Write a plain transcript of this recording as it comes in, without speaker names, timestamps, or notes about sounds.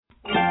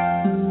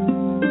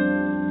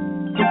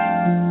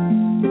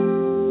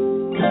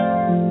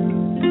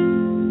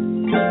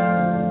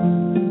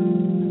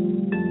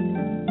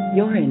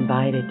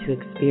invited to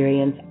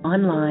experience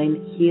online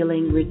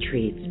healing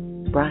retreats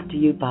brought to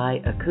you by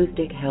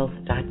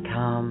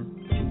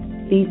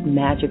acoustichealth.com. These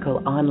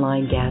magical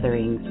online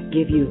gatherings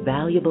give you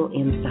valuable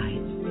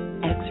insights,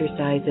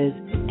 exercises,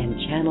 and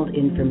channeled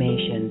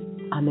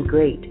information on the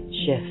great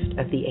shift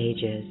of the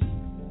ages.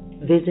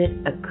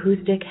 Visit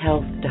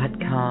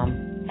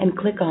acoustichealth.com and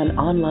click on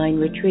online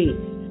retreats,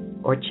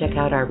 or check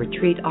out our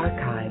retreat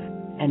archive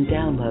and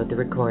download the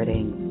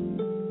recordings.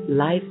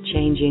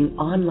 Life-changing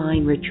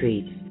online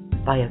retreats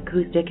by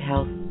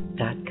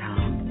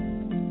acoustichealth.com.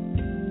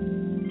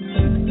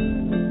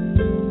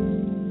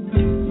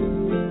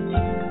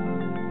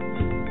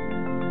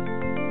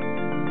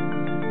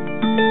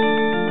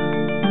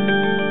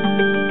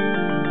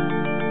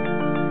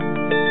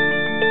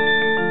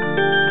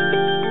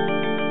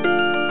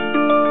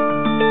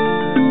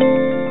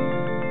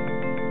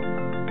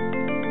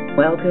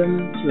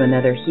 Welcome to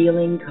another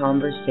healing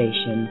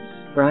conversation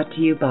brought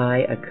to you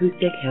by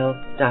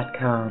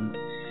acoustichealth.com.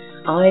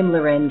 I'm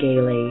Loren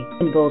Gailey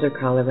in Boulder,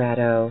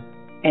 Colorado,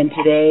 and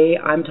today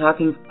I'm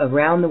talking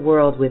around the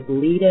world with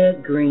Leda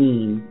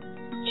Green.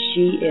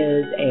 She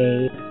is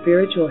a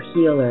spiritual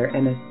healer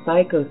and a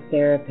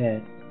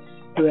psychotherapist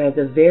who has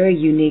a very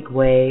unique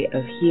way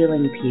of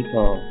healing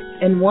people.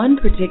 And one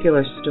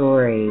particular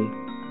story,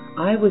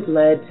 I was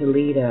led to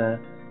Leda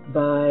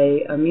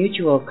by a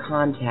mutual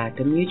contact,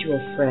 a mutual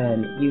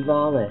friend,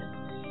 Yuvalis.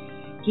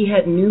 He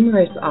had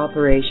numerous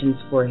operations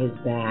for his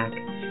back,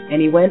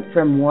 and he went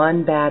from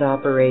one bad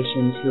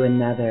operation to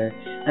another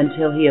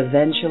until he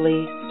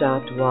eventually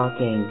stopped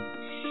walking.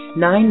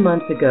 9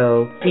 months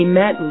ago, he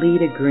met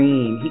Leda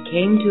Green. He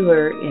came to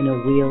her in a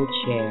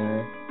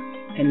wheelchair,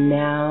 and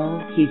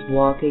now he's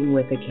walking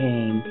with a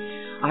cane.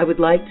 I would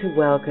like to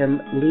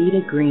welcome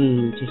Leda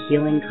Green to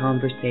Healing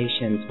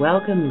Conversations.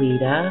 Welcome,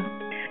 Leda.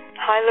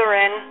 Hi,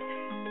 Loren.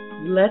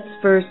 Let's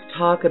first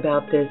talk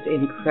about this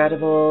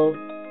incredible,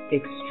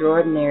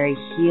 extraordinary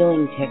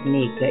healing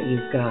technique that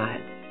you've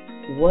got.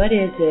 What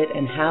is it,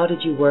 and how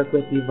did you work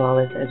with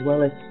Yuvalis as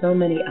well as so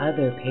many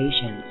other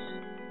patients?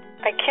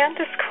 I can't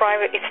describe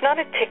it. It's not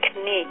a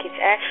technique.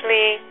 It's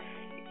actually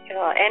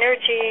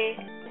energy.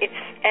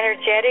 It's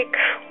energetic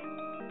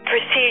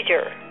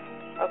procedure.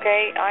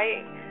 Okay?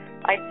 I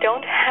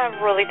don't have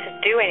really to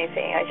do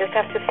anything. I just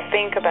have to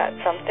think about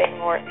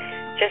something or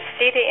just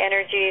see the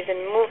energies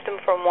and move them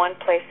from one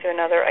place to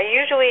another. I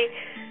usually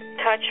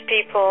touch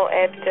people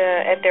at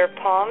their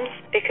palms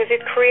because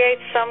it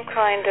creates some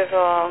kind of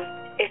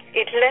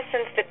it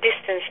lessens the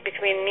distance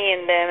between me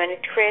and them, and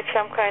it creates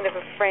some kind of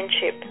a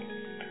friendship.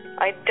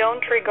 I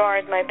don't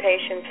regard my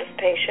patients as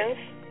patients.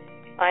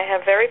 I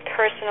have very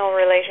personal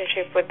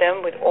relationship with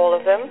them, with all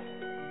of them.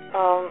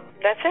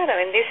 That's it. I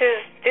mean, this is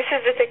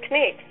the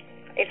technique.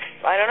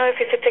 I don't know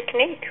if it's a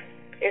technique.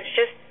 It's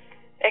just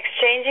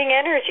exchanging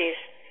energies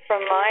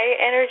from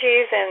my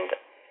energies, and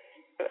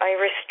I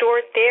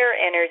restored their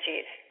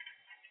energies.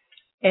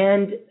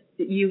 And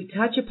you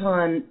touch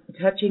upon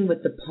touching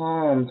with the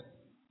palms.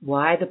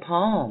 Why the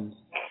palms?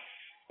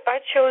 I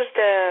choose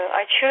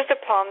the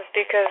palms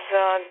because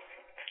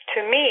to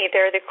me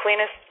they're the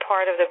cleanest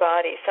part of the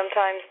body.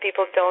 Sometimes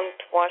people don't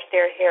wash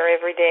their hair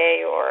every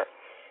day, or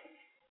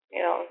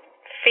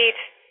feet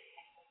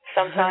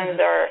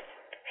sometimes are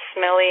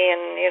smelly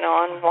and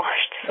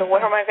unwashed. So where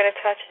am I going to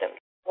touch them?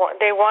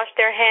 They wash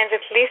their hands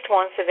at least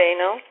once a day,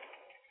 no?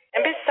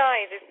 And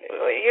besides,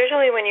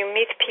 usually when you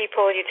meet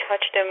people, you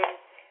touch them,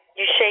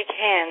 you shake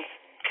hands.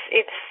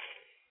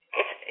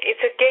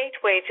 It's a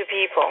gateway to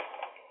people.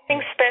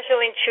 Nothing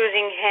special in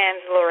choosing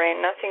hands, Lorraine.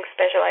 Nothing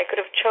special. I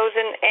could have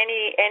chosen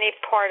any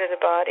part of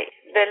the body,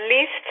 the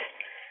least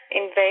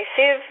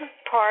invasive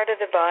part of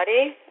the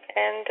body,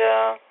 and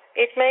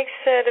it makes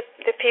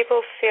the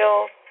people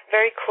feel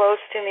very close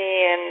to me,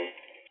 and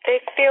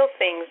they feel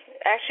things.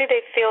 Actually,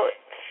 they feel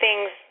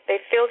things. They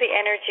feel the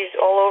energies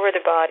all over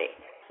the body,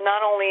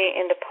 not only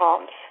in the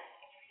palms.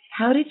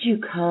 How did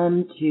you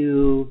come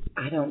to,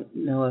 I don't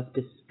know if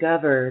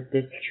discover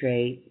this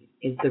trait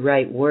is the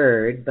right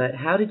word, but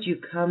how did you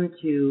come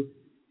to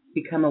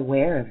become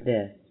aware of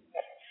this?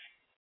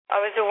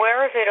 I was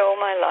aware of it all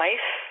my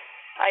life.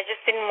 I just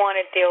didn't want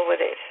to deal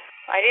with it.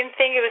 I didn't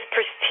think it was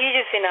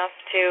prestigious enough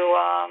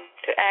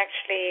to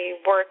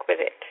actually work with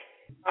it.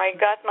 I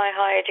got my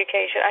high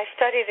education. I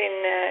studied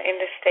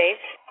in the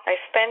States. I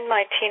spent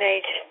my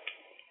teenage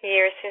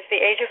years, since the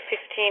age of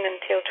 15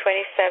 until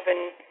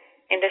 27,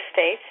 in the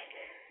States.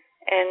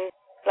 And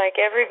like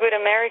every good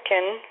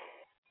American,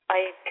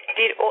 I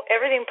did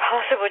everything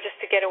possible just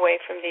to get away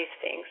from these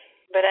things.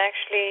 But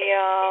actually,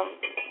 a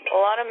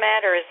lot of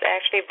matters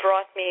actually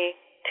brought me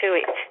to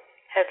it,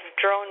 have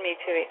drawn me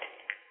to it.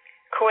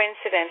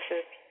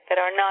 Coincidences that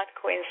are not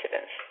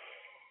coincidence.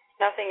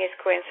 Nothing is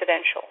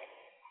coincidental.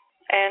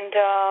 And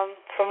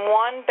from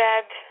one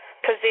bad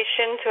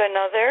position to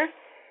another,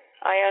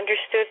 I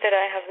understood that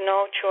I have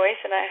no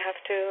choice and I have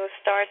to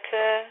start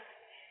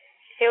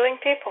healing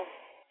people.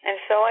 And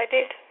so I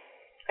did.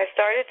 I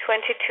started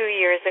 22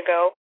 years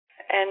ago,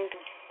 and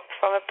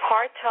from a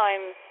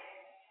part-time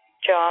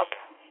job,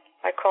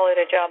 I call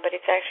it a job, but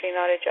it's actually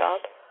not a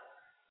job,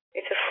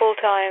 It's a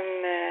full-time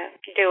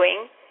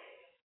doing.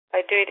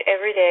 I do it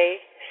every day,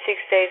 6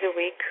 days a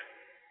week,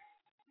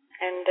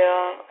 and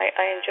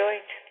I enjoy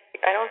it.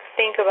 I don't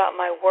think about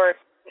my work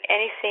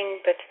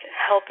anything but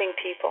helping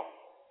people.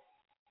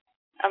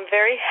 I'm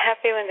very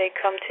happy when they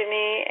come to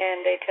me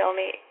and they tell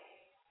me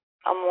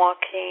I'm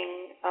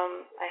walking,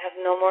 I have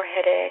no more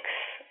headaches,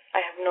 I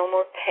have no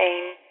more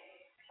pain,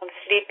 I'm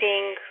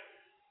sleeping,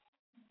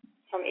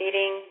 I'm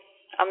eating,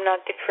 I'm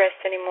not depressed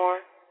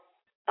anymore,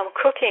 I'm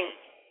cooking.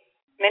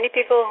 Many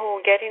people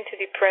who get into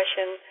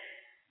depression,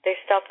 they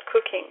stopped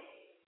cooking.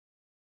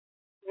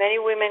 Many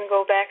women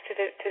go back to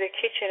the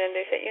kitchen and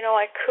they say,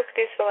 I cooked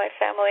this for my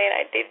family and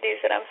I did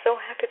this and I'm so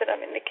happy that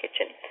I'm in the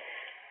kitchen.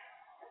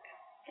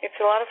 It's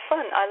a lot of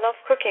fun. I love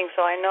cooking,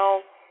 so I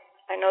know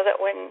that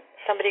when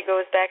somebody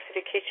goes back to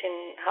the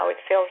kitchen, how it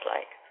feels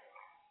like.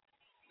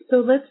 So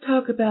let's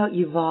talk about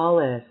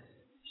Yuvalis.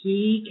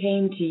 He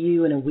came to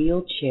you in a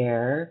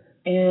wheelchair,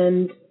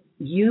 and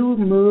you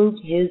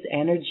moved his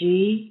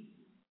energy.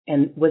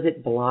 And was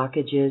it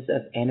blockages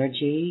of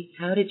energy?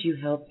 How did you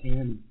help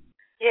him?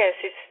 Yes,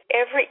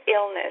 every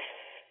illness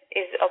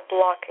is a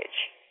blockage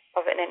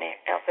of an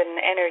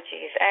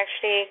energy. It's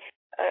actually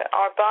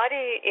our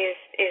body is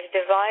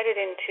divided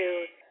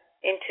into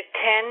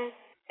 10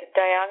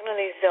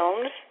 diagonally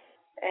zones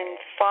and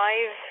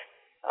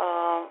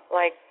 5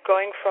 like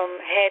going from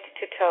head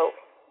to toe.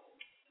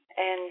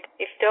 And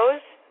if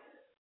those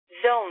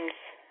zones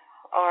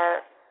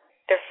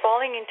they're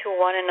falling into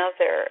one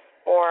another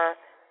or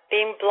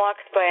being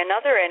blocked by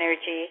another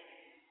energy,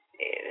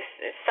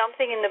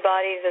 something in the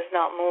body does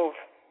not move.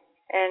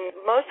 And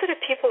most of the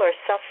people are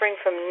suffering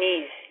from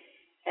knees.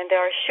 And they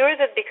are sure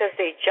that because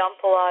they jump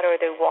a lot or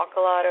they walk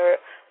a lot or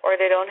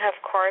they don't have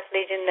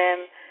cartilage in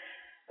them.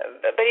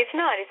 But it's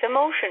not. It's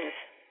emotions.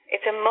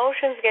 It's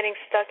emotions getting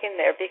stuck in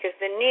there because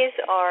the knees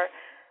are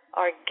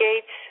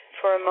gates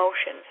for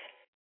emotions.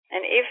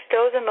 And if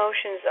those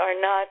emotions are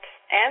not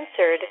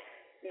answered,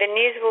 the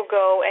knees will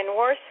go and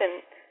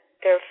worsen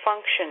their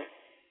function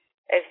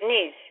as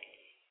knees.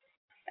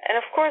 And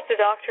of course, the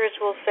doctors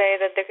will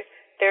say that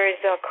there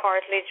is a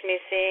cartilage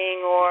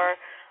missing or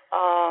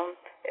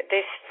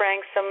they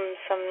sprang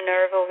some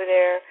nerve over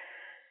there.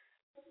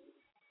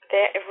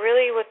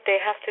 Really what they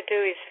have to do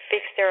is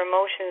fix their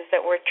emotions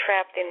that were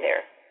trapped in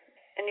there.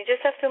 And you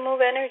just have to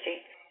move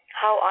energy.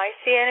 How I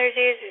see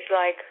energies is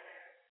like,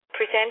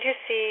 pretend you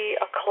see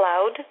a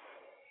cloud,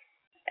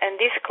 and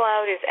this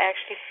cloud is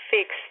actually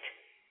fixed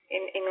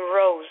in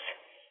rows.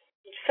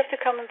 You just have to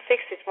come and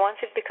fix it.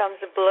 Once it becomes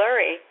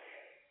blurry,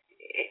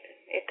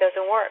 it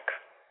doesn't work.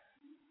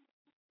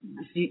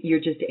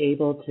 You're just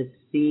able to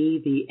see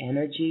the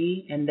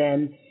energy, and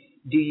then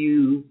do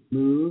you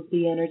move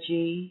the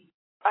energy?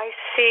 I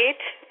see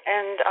it,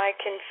 and I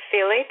can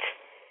feel it,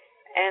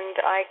 and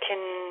I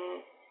can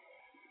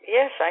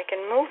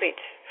move it.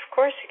 Of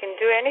course, you can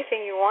do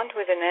anything you want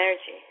with an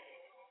energy.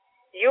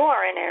 You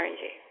are an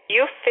energy.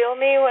 You feel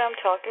me when I'm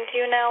talking to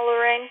you now,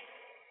 Lorraine?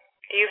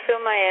 Do you feel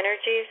my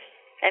energies?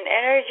 An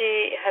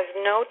energy has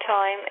no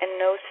time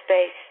and no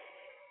space.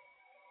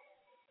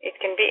 It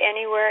can be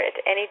anywhere at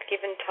any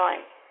given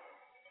time.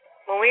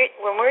 When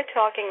we're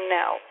talking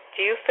now,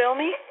 do you feel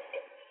me?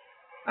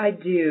 I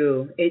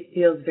do. It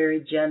feels very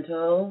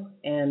gentle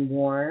and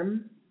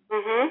warm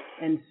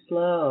and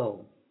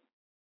slow.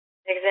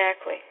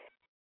 Exactly.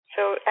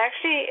 So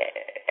actually,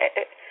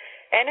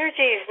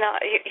 energy is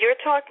not.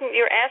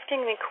 You're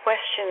asking me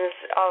questions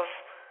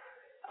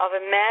of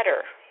a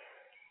matter.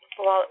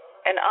 Well,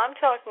 and I'm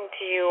talking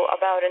to you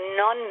about a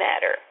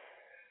non-matter.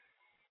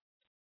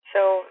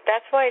 So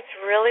that's why it's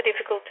really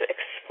difficult to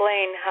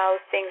explain how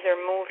things are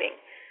moving.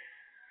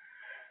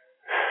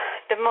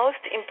 The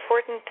most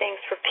important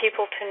things for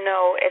people to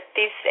know at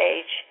this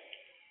age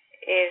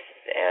is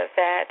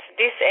that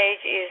this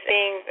age is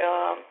being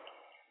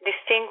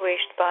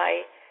distinguished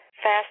by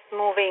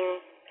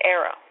fast-moving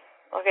era.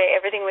 Okay,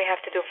 everything we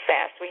have to do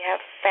fast. We have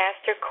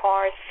faster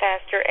cars,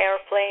 faster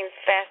airplanes,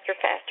 faster.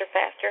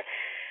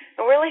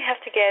 And we really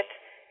have to get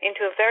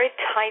into a very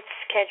tight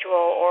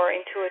schedule or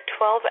into a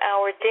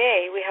 12-hour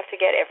day. We have to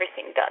get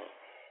everything done.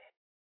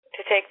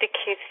 To take the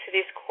kids to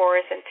this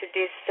course and to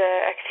this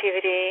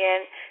activity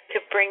and to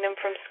bring them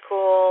from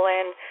school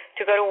and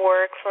to go to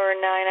work for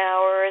 9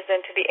 hours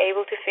and to be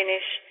able to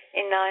finish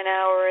in 9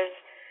 hours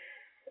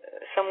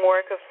some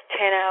work of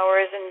 10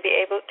 hours and be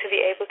able to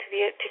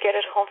get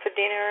at home for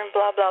dinner and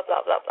blah, blah,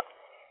 blah, blah, blah.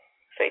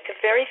 So it's a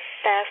very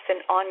fast and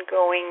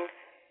ongoing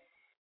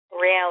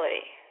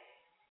reality.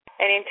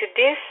 And into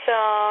this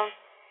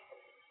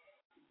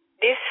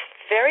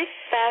very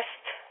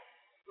fast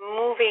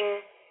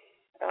moving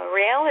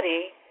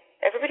reality,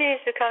 everybody is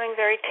becoming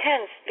very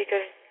tense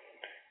because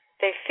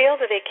they feel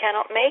that they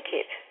cannot make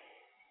it.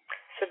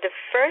 So the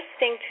first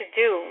thing to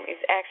do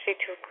is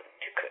actually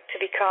to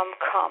become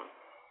calm.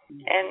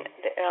 And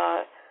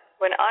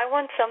when I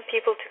want some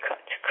people to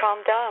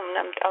calm down,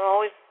 I'm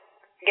always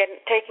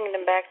taking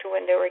them back to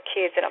when they were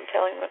kids, and I'm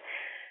telling them,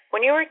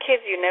 when you were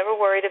kids, you never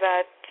worried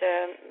about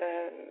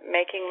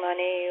making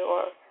money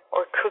or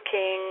or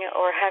cooking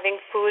or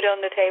having food on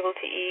the table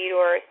to eat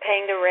or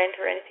paying the rent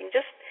or anything.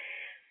 Just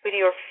with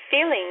your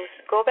feelings,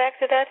 go back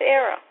to that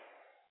era.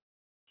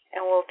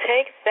 And we'll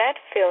take that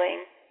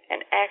feeling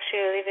and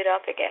actually live it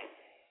up again.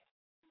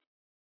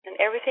 And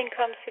everything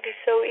comes to be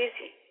so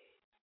easy.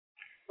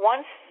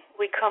 Once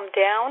we come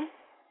down,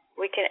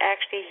 we can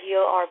actually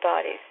heal our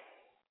bodies.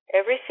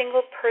 Every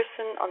single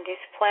person on this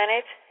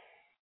planet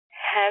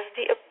has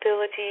the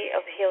ability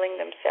of healing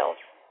themselves.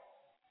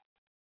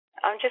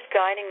 I'm just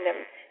guiding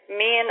them,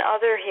 me and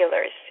other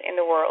healers in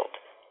the world.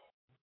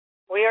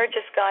 We are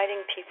just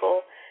guiding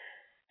people,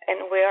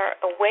 and we are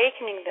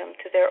awakening them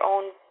to their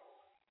own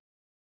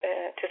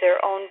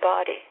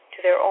body,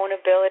 to their own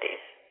abilities.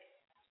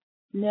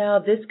 Now,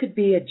 this could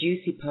be a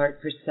juicy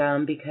part for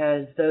some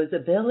because those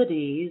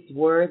abilities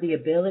were the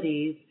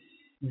abilities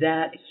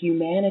that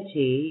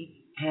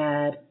humanity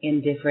had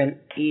in different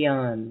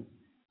eons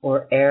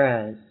or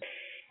eras.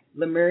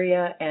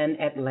 Lemuria and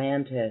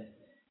Atlantis.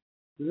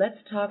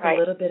 Let's talk a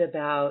little bit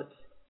about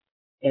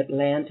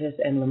Atlantis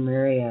and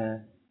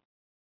Lemuria.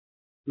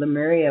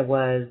 Lemuria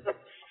was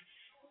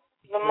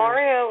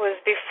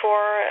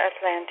before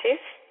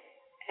Atlantis,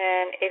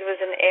 and it was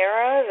an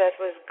era that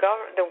was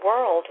the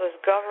world was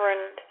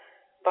governed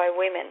by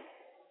women.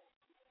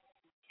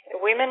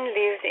 Women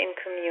lived in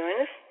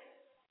communes,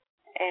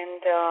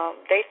 and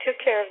they took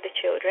care of the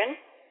children.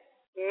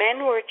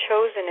 Men were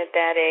chosen at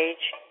that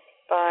age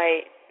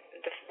by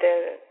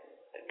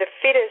the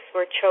fittest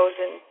were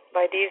chosen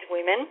by these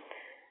women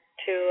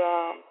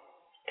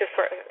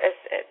as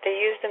they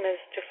used them as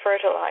to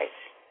fertilize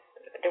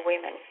the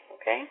women.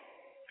 Okay,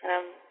 and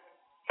I'm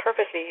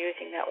purposely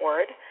using that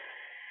word.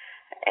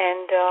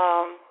 And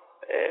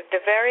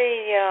the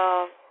very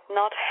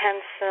not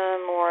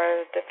handsome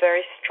or the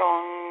very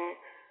strong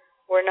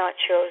were not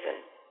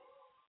chosen.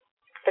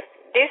 But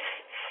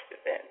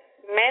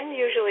men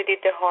usually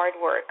did the hard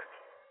work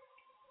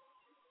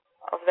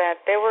of that.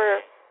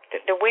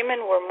 The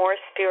women were more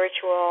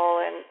spiritual,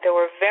 and they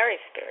were very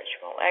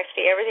spiritual.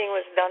 Actually, everything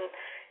was done,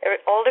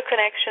 all the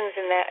connections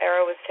in that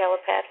era was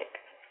telepathic.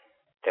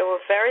 They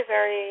were very,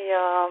 very,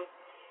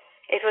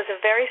 it was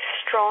a very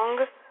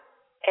strong,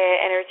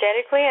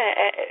 energetically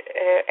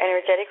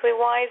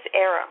wise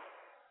era,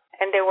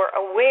 and they were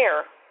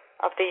aware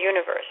of the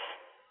universe.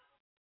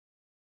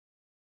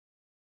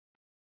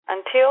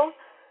 Until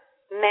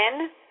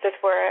men that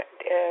were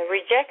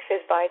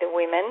rejected by the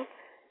women,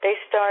 they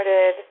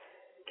started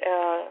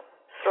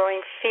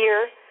throwing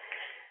fear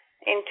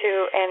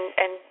into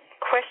and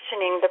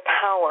questioning the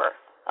power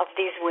of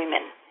these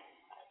women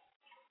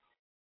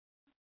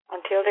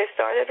until they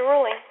started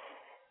ruling.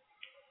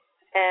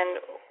 And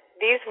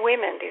these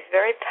women, these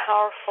very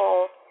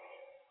powerful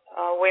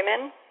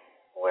women,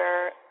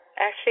 were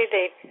actually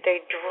they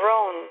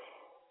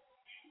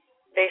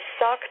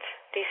sucked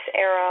this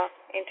era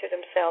into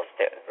themselves.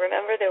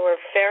 Remember, they were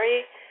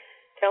very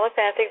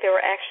telepathic. They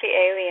were actually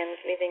aliens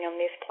living on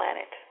this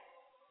planet.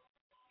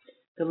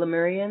 The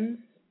Lemurians?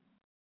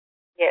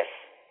 Yes.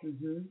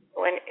 Mm-hmm.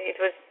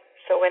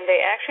 When they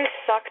actually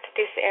sucked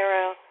this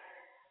era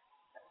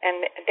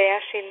and they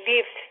actually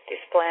lived this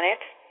planet,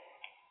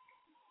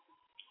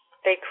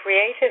 they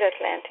created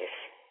Atlantis.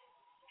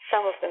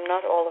 Some of them,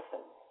 not all of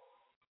them.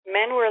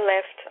 Men were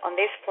left on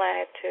this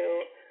planet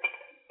to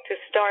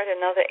start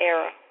another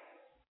era.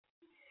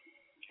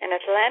 And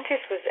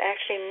Atlantis was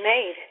actually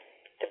made,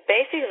 the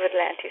basis of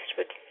Atlantis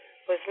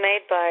was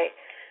made by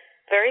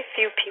very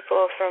few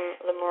people from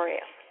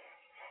Lemuria.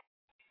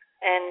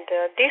 And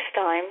this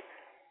time,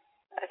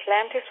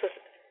 Atlantis was,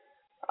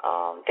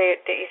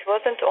 it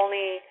wasn't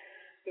only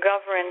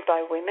governed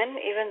by women,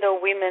 even though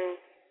women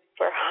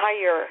were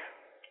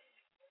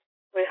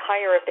with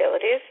higher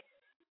abilities.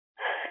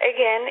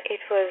 Again,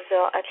 it was,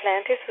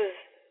 Atlantis was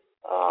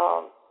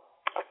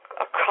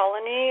a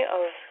colony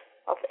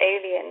of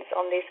aliens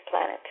on this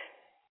planet.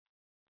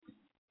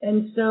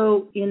 And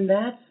so, in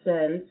that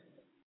sense,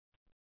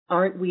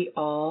 aren't we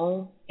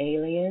all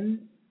aliens?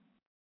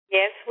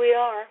 Yes, we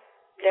are,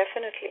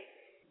 definitely.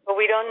 But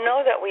we don't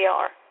know that we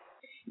are.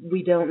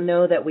 We don't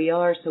know that we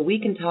are, so we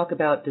can talk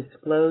about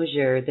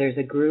disclosure. There's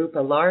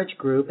a large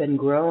group, and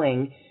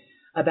growing,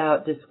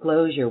 about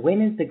disclosure.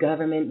 When is the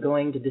government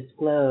going to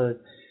disclose?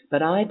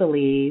 But I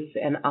believe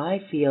and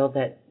I feel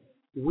that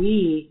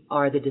we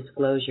are the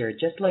disclosure,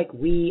 just like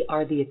we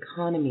are the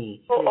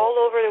economy. People all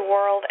over the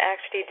world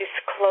actually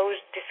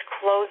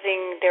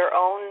disclosing their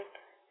own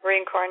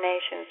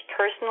reincarnations,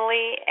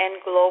 personally and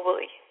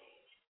globally.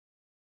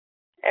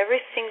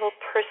 Every single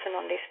person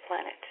on this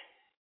planet.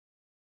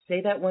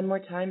 Say that one more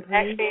time,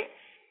 please. Actually,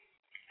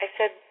 I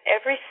said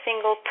every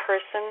single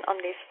person on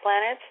this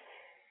planet,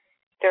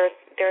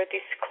 they're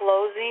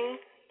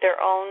disclosing their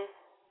own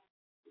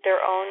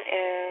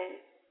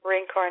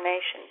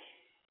reincarnation,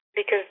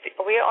 because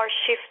we are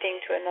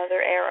shifting to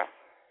another era,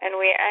 and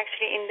we are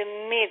actually in the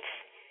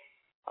midst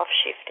of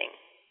shifting.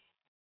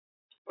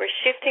 We're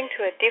shifting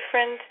to a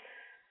different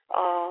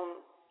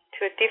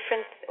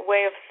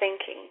way of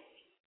thinking,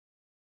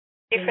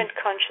 different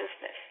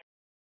consciousness.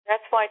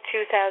 That's why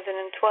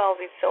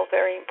 2012 is so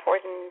very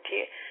important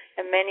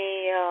and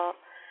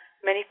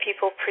many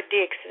people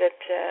predict that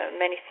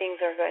many things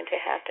are going to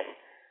happen.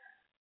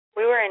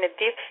 We were in a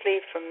deep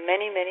sleep for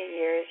many, many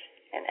years,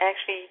 and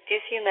actually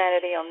this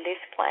humanity on this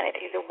planet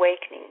is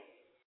awakening.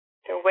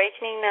 They're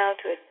awakening now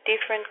to a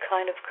different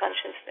kind of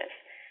consciousness,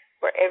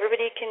 where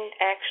everybody can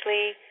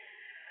actually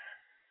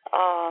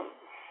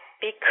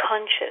be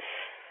conscious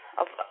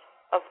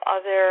of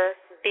other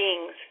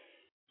beings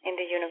in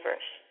the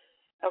universe.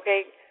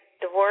 Okay,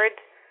 the word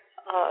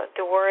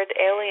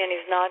alien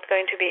is not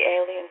going to be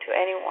alien to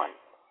anyone.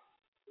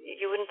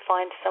 You wouldn't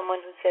find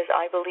someone who says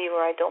I believe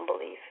or I don't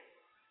believe.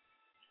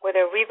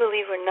 Whether we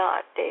believe or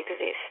not, they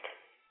exist.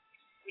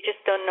 We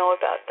just don't know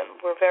about them.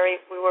 We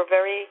were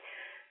very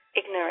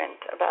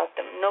ignorant about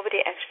them. Nobody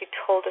actually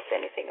told us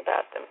anything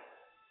about them.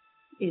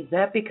 Is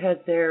that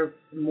because they're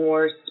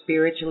more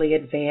spiritually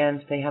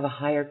advanced? They have a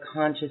higher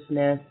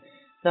consciousness?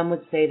 Some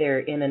would say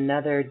they're in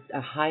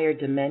a higher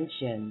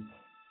dimension.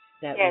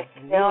 Yes,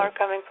 they are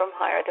coming from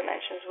higher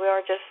dimensions. We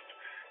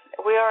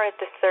are at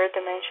the third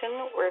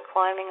dimension. We're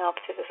climbing up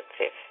to the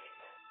fifth.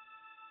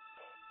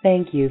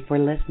 Thank you for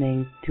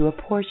listening to a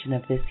portion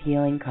of this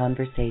healing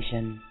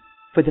conversation.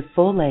 For the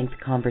full-length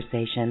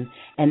conversation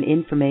and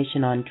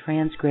information on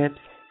transcripts,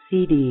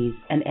 CDs,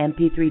 and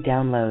MP3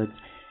 downloads,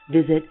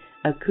 visit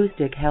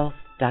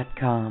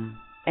acoustichealth.com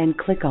and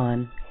click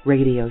on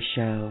Radio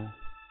Show.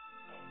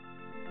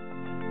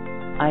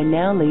 I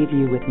now leave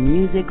you with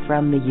music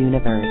from the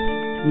universe,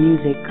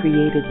 music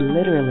created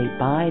literally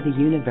by the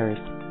universe,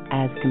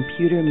 as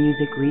computer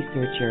music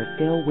researcher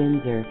Phil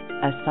Windsor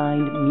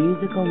assigned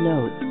musical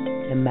notes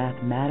to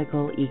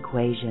mathematical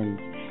equations,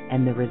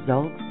 and the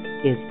result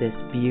is this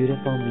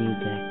beautiful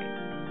music.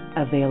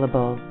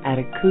 Available at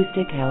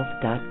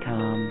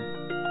acoustichealth.com.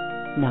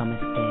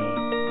 Namaste.